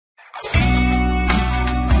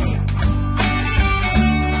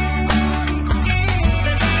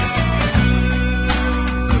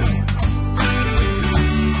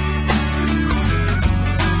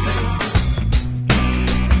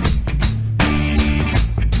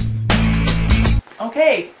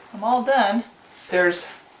Okay, I'm all done. There's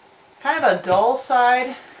kind of a dull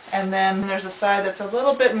side, and then there's a side that's a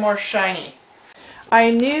little bit more shiny. I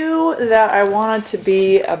knew that I wanted to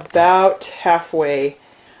be about halfway.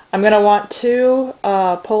 I'm going to want two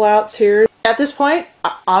pull-outs here. At this point,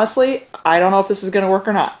 honestly, I don't know if this is going to work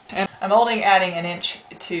or not. And I'm only adding an inch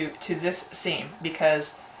to this seam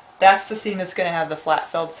because that's the seam that's going to have the flat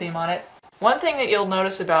felled seam on it. One thing that you'll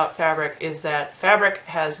notice about fabric is that fabric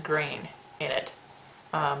has grain in it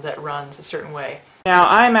that runs a certain way. Now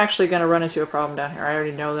I'm actually going to run into a problem down here. I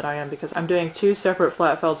already know that I am because I'm doing two separate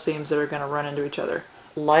flat felled seams that are going to run into each other,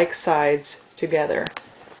 like sides together.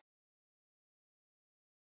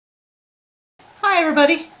 Hi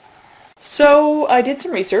everybody! So I did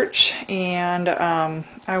some research and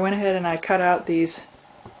I went ahead and I cut out these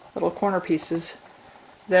little corner pieces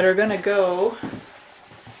that are going to go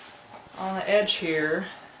on the edge here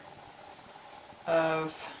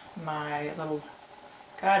of my little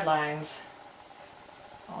guidelines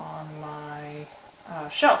on my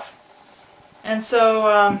shelf. And so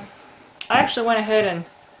I actually went ahead and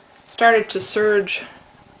started to serge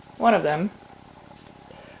one of them,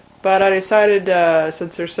 but I decided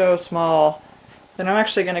since they're so small then I'm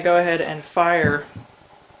actually going to go ahead and fire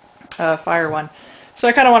one. So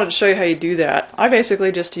I kind of wanted to show you how you do that. I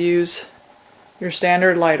basically just use your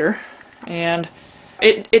standard lighter, and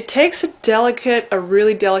it takes a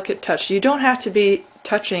really delicate touch. You don't have to be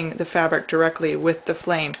touching the fabric directly with the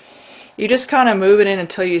flame. You just kind of move it in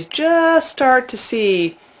until you just start to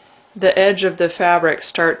see the edge of the fabric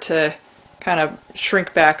start to kind of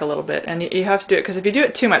shrink back a little bit. And you have to do it because if you do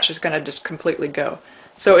it too much, it's going to just completely go.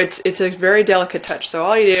 So it's a very delicate touch. So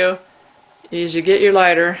all you do is you get your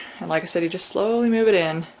lighter, and like I said, you just slowly move it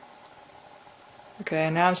in. Okay,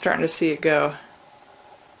 and now I'm starting to see it go.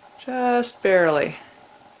 Just barely.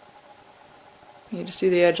 You just do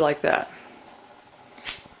the edge like that.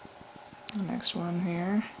 The next one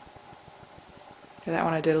here. Okay, that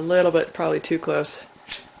one I did a little bit, probably too close.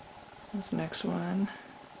 This next one.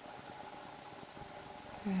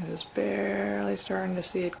 Okay, just barely starting to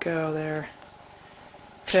see it go there.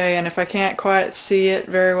 Okay, and if I can't quite see it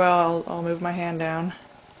very well, I'll move my hand down.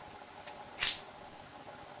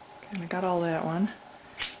 Okay, and I got all that one.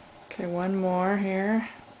 Okay, one more here.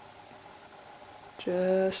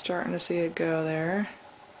 Just starting to see it go there.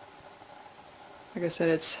 Like I said,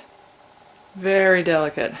 it's very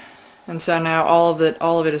delicate. And so now all of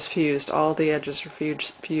it is fused. All the edges are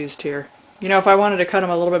fused here. You know, if I wanted to cut them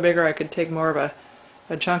a little bit bigger, I could take more of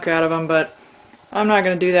a chunk out of them, but I'm not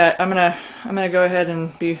going to do that. I'm gonna go ahead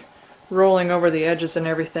and be rolling over the edges and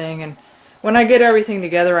everything. And when I get everything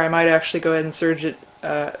together, I might actually go ahead and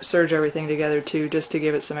serge everything together too, just to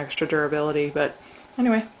give it some extra durability. But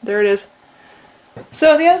anyway, there it is.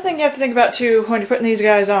 So the other thing you have to think about too when you're putting these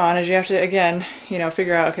guys on is you have to, again, you know,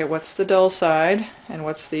 figure out, okay, what's the dull side and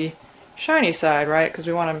what's the shiny side, right? Because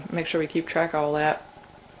we want to make sure we keep track of all that.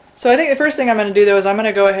 So I think the first thing I'm going to do though is I'm going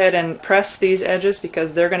to go ahead and press these edges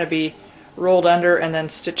because they're going to be rolled under and then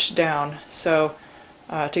stitched down, so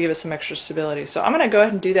to give it some extra stability. So I'm going to go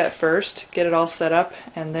ahead and do that first, get it all set up,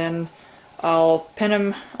 and then I'll pin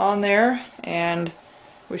them on there and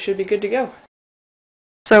we should be good to go.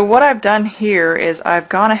 So what I've done here is I've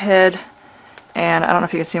gone ahead and, I don't know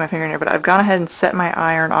if you can see my finger in here, but I've gone ahead and set my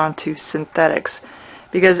iron onto synthetics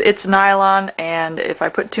because it's nylon, and if I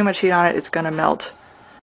put too much heat on it, it's going to melt.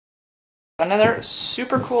 Another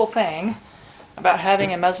super cool thing about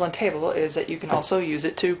having a muslin table is that you can also use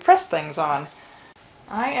it to press things on.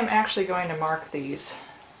 I am actually going to mark these.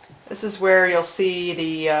 This is where you'll see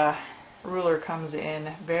the ruler comes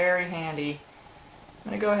in very handy. I'm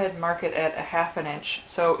going to go ahead and mark it at 1/2 inch.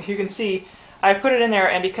 So you can see I put it in there,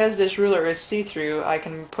 and because this ruler is see-through, I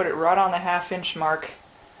can put it right on the 1/2 inch mark,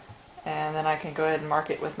 and then I can go ahead and mark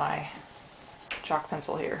it with my chalk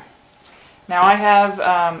pencil here. Now I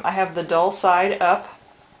have the dull side up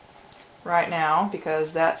right now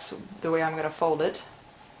because that's the way I'm going to fold it.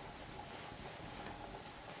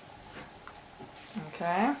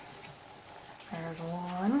 Okay, there's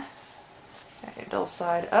one. Okay, dull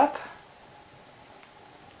side up.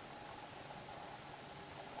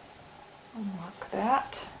 Mark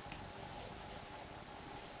that.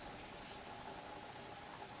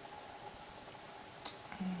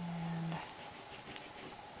 And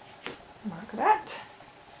mark that.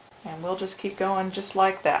 And we'll just keep going just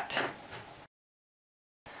like that.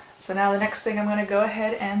 So now the next thing I'm going to go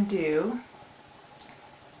ahead and do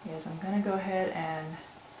is I'm going to go ahead and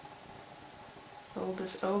fold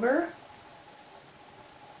this over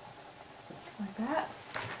like that.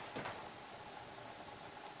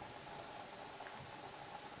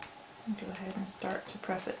 And go ahead and start to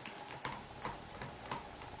press it.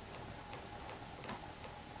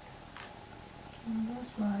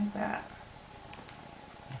 Just like that.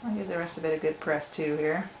 I'll give the rest of it a good press too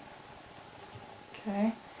here.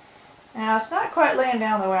 Okay. Now it's not quite laying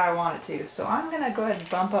down the way I want it to, so I'm going to go ahead and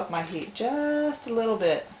bump up my heat just a little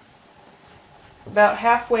bit. About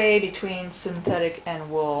halfway between synthetic and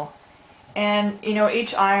wool. And you know,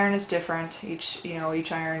 each iron is different. Each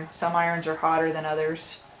iron, some irons are hotter than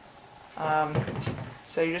others.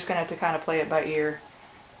 So you're just going to have to kind of play it by ear.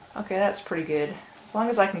 Okay, that's pretty good. As long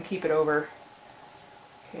as I can keep it over.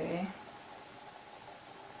 Okay.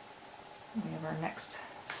 We have our next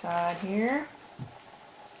side here.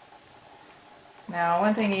 Now,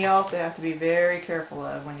 one thing you also have to be very careful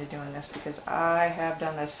of when you're doing this, because I have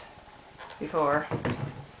done this before.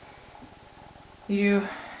 You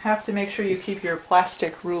have to make sure you keep your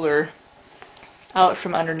plastic ruler out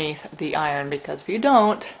from underneath the iron, because if you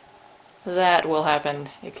don't, that will happen.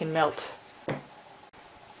 It can melt.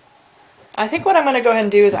 I think what I'm going to go ahead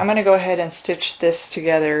and do is I'm going to go ahead and stitch this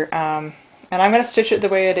together. And I'm going to stitch it the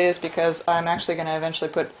way it is because I'm actually going to eventually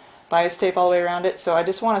put bias tape all the way around it. So I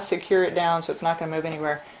just want to secure it down so it's not going to move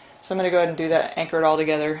anywhere. So I'm going to go ahead and do that, anchor it all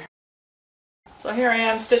together. So here I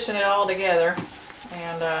am stitching it all together.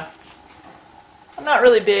 And I'm not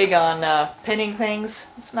really big on pinning things.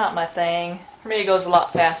 It's not my thing. For me it goes a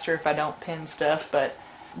lot faster if I don't pin stuff, but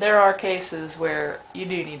there are cases where you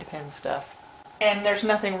do need to pin stuff. And there's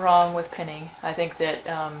nothing wrong with pinning. I think that,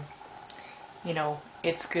 you know,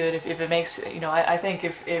 it's good if it makes, you know, I think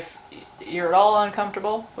if you're at all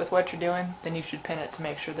uncomfortable with what you're doing, then you should pin it to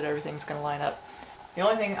make sure that everything's going to line up. The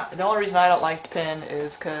only reason I don't like to pin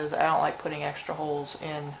is because I don't like putting extra holes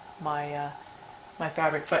in my my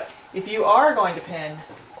fabric. But if you are going to pin,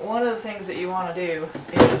 one of the things that you want to do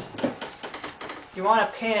is you want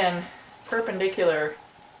to pin perpendicular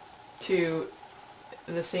to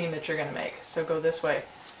the seam that you're going to make. So go this way.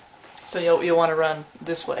 So you'll want to run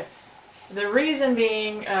this way. The reason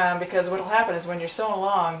being because what will happen is when you're sewing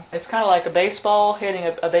along, it's kind of like a baseball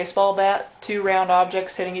hitting a baseball bat, two round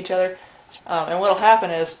objects hitting each other. And what will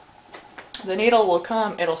happen is the needle will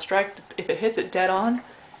come, it'll strike, if it hits it dead on,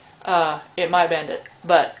 it might bend it.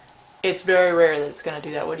 But it's very rare that it's going to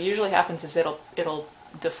do that. What usually happens is it'll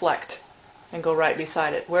deflect and go right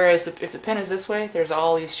beside it. Whereas if the pin is this way, there's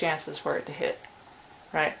all these chances for it to hit.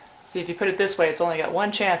 Right? See, if you put it this way, it's only got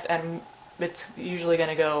one chance, and it's usually going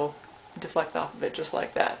to go deflect off of it just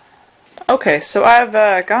like that. Okay, so I've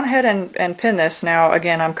gone ahead and pinned this. Now,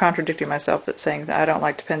 again, I'm contradicting myself at saying that I don't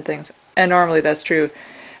like to pin things, and normally that's true.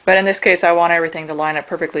 But in this case, I want everything to line up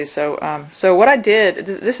perfectly. So, so what I did,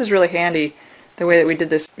 this is really handy, the way that we did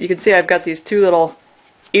this. You can see I've got these two little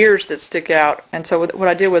ears that stick out, and so what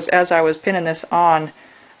I did was, as I was pinning this on,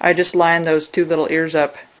 I just lined those two little ears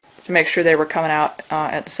up to make sure they were coming out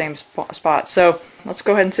at the same spot. So let's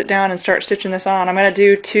go ahead and sit down and start stitching this on. I'm going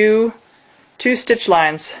to do two stitch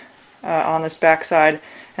lines on this back side,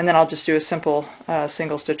 and then I'll just do a simple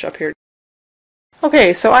single stitch up here.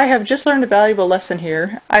 Okay, so I have just learned a valuable lesson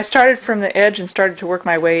here. I started from the edge and started to work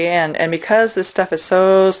my way in, and because this stuff is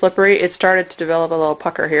so slippery, it started to develop a little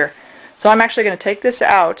pucker here. So I'm actually going to take this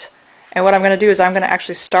out, and what I'm going to do is I'm going to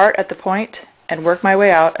actually start at the point and work my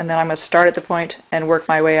way out, and then I'm going to start at the point and work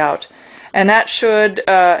my way out. And that should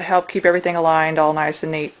help keep everything aligned all nice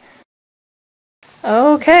and neat.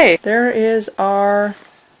 Okay, there is our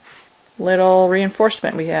little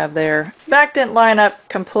reinforcement we have there. Back didn't line up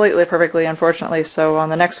completely perfectly, unfortunately, so on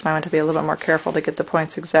the next one I want to be a little bit more careful to get the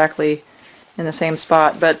points exactly in the same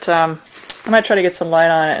spot. But I might try to get some light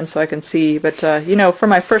on it and so I can see. But you know, for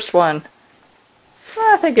my first one,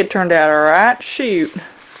 I think it turned out alright. Shoot.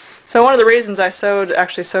 So one of the reasons I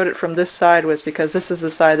actually sewed it from this side was because this is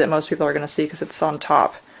the side that most people are going to see because it's on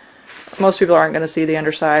top. Most people aren't going to see the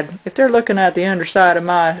underside. If they're looking at the underside of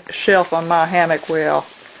my shelf on my hammock, well,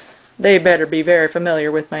 they better be very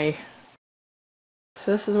familiar with me.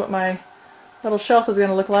 So this is what my little shelf is going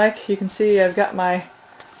to look like. You can see I've got my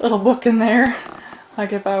little book in there.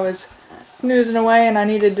 Like if I was snoozing away and I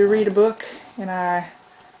needed to read a book and I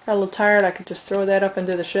got a little tired, I could just throw that up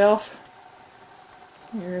into the shelf.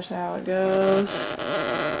 Here's how it goes.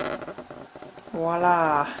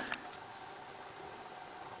 Voila.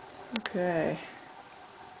 Okay.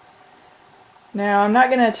 Now I'm not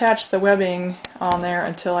going to attach the webbing on there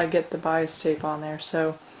until I get the bias tape on there.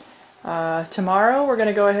 So tomorrow we're going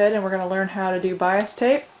to go ahead and we're going to learn how to do bias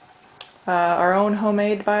tape. Our own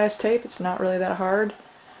homemade bias tape. It's not really that hard.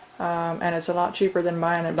 And it's a lot cheaper than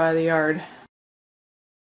buying it by the yard.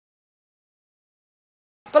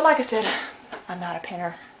 But like I said, I'm not a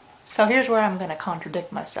pinner. So here's where I'm going to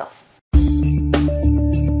contradict myself.